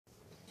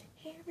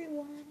Hey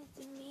everyone,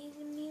 it's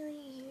amazing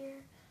Melia here.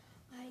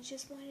 I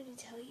just wanted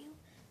to tell you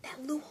that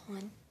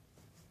Luhan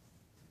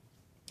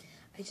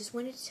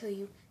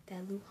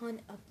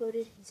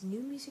uploaded his new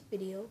music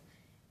video,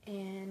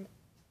 and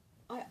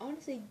I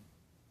honestly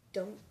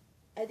don't.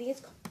 I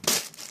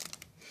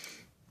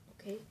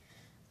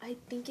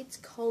think it's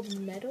called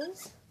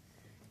Medals.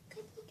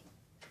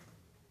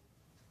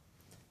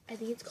 I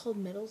think it's called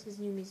Medals. His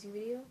new music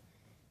video,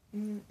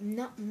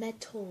 not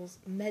Metals,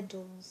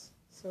 Medals.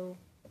 So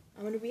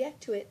I'm gonna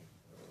react to it.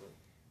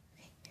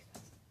 Okay, here it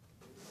goes.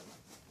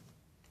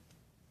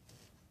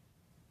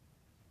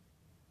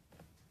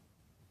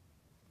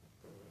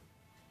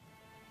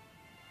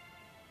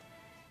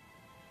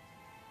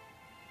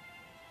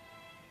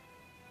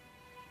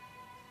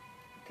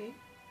 Okay.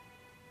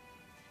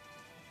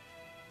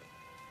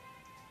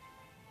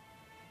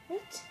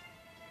 What?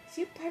 Is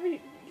he a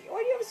private? Why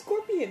do you have a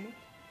scorpion?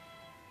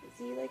 Is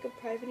he like a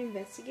private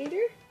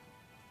investigator?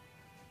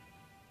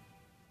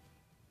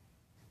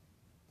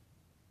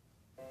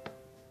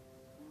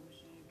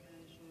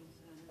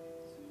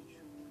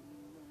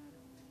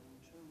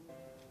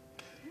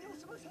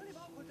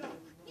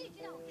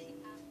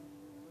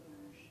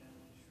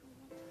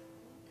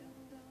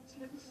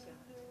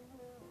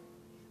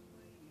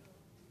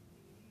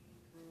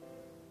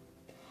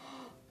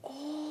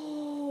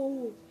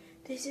 Oh,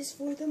 this is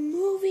for the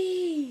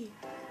movie.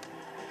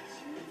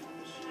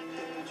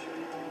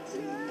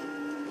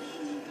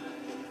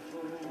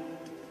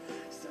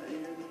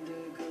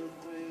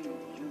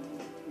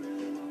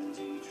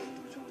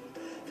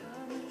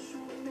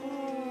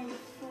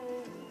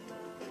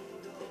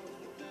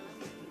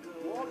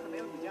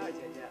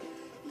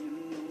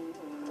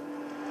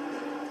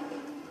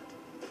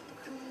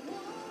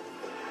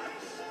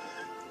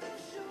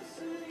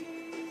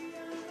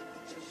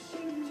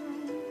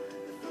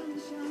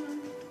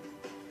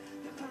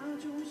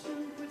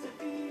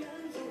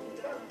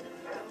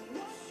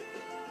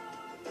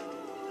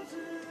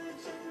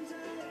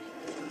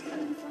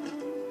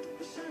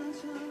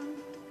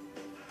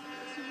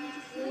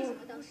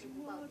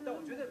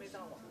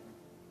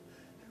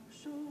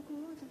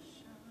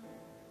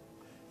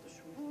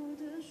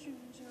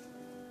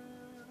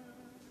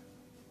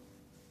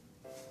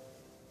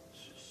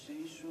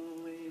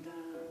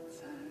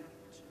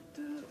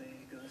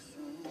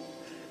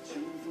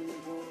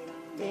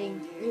 Dang,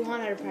 Luhan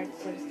had to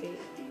practice how to skate.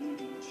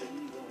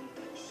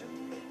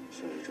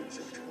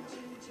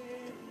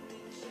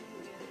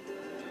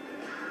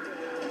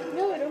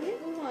 No, I don't hit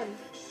Luhan.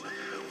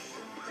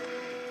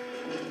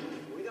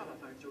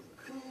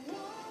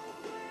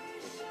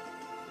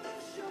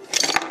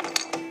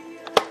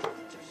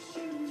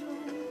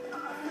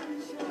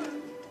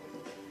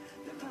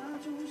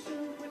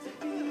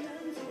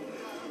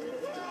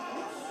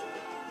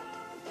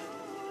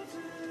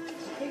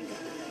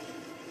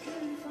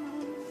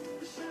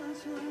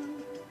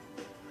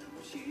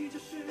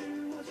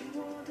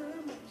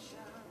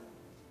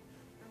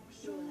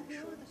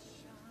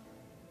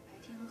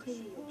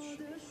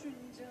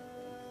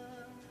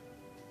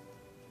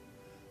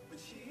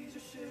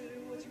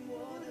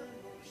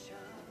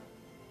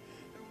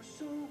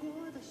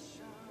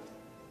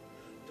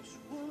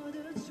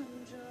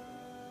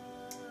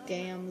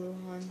 Damn,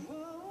 Luhan.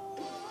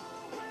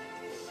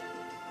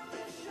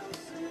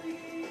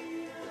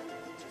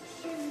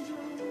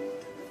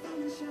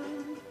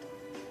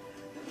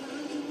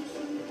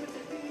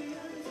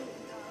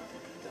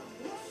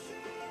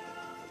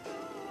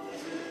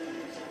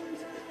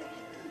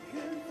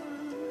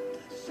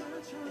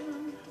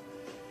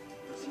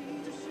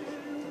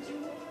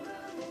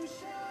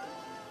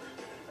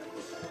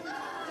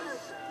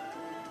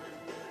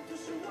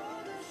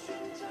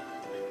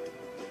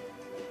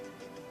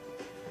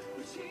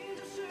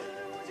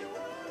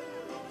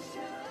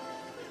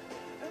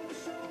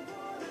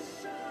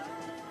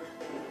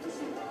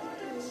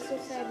 So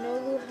sad. No,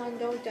 Luhan,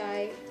 don't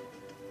die.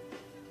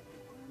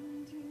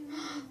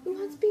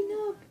 Luhan's beating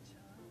up.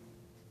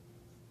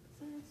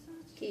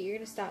 Okay, you're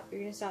gonna stop.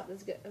 You're gonna stop.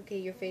 That's good. Okay,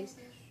 your face.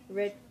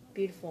 Red.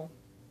 Beautiful.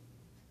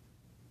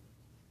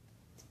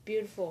 It's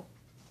beautiful.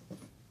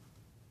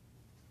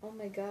 Oh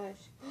my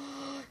gosh.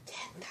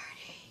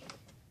 10:30.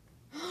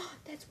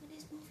 That's when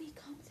his movie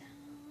comes out.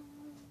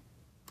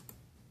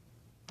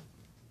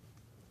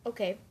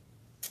 Okay.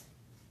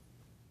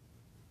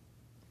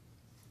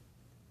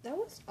 That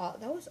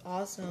was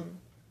awesome.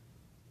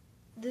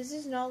 This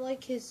is not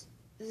like his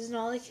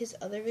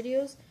other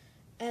videos,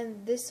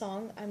 and this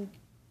song I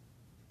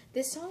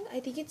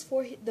think it's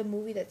for the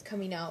movie that's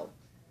coming out.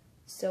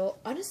 So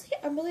honestly,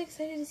 I'm really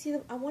excited to see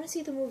I want to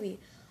see the movie,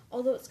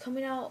 although it's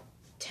coming out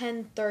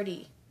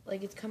 10:30.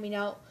 Like, it's coming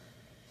out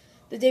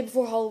the day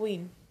before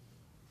Halloween.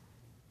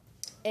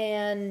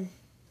 And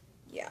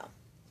yeah.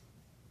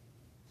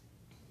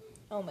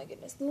 Oh my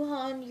goodness,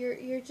 Luhan,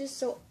 you're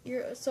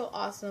so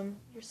awesome.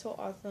 You're so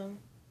awesome.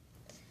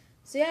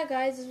 So yeah,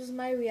 guys, this was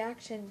my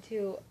reaction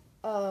to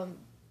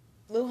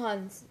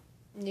Luhan's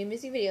new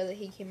music video that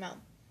he came out.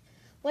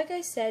 Like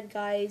I said,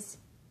 guys,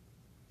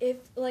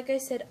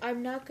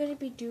 I'm not gonna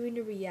be doing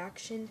a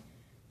reaction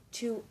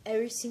to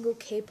every single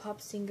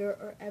K-pop singer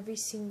or every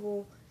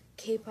single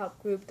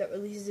K-pop group that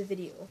releases a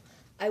video.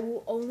 I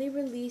will only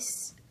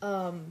release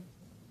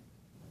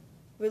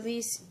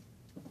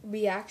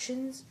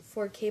reactions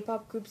for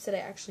K-pop groups that I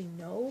actually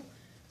know.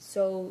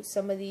 So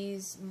some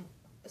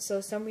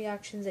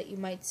reactions that you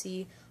might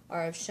see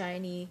are of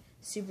SHINee,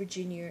 Super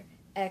Junior,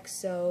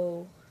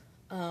 EXO,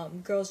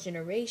 Girls'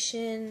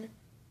 Generation,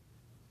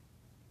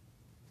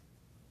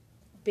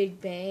 Big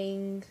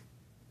Bang,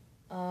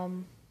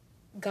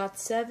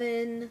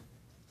 GOT7,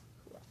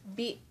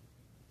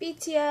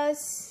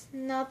 BTS,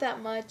 not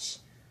that much.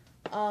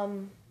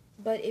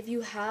 But if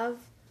you have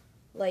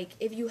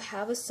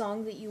a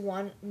song that you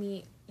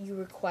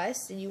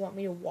request and you want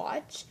me to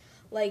watch,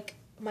 like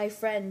my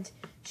friend,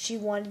 she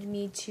wanted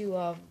me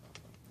to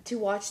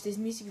watch this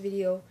music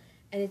video,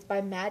 and it's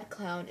by Mad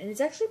Clown, and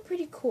it's actually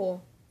pretty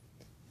cool.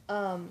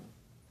 And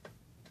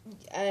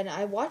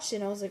I watched it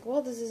and I was like,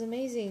 well, this is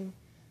amazing.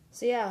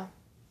 So yeah.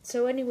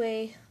 So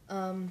anyway,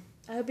 I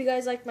hope you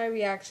guys liked my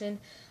reaction.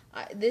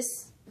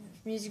 This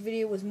music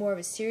video was more of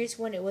a serious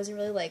one. It wasn't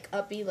really like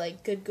upbeat,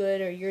 like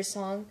Good or Your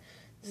Song.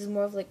 This is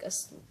more of like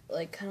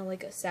kind of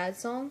like a sad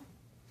song.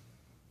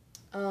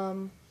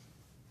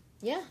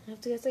 Yeah, I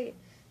hope you guys like it.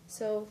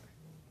 So,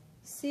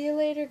 see you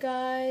later,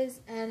 guys,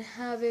 and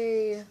have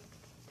a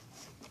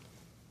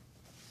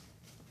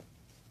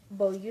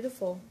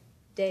Bowutiful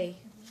day.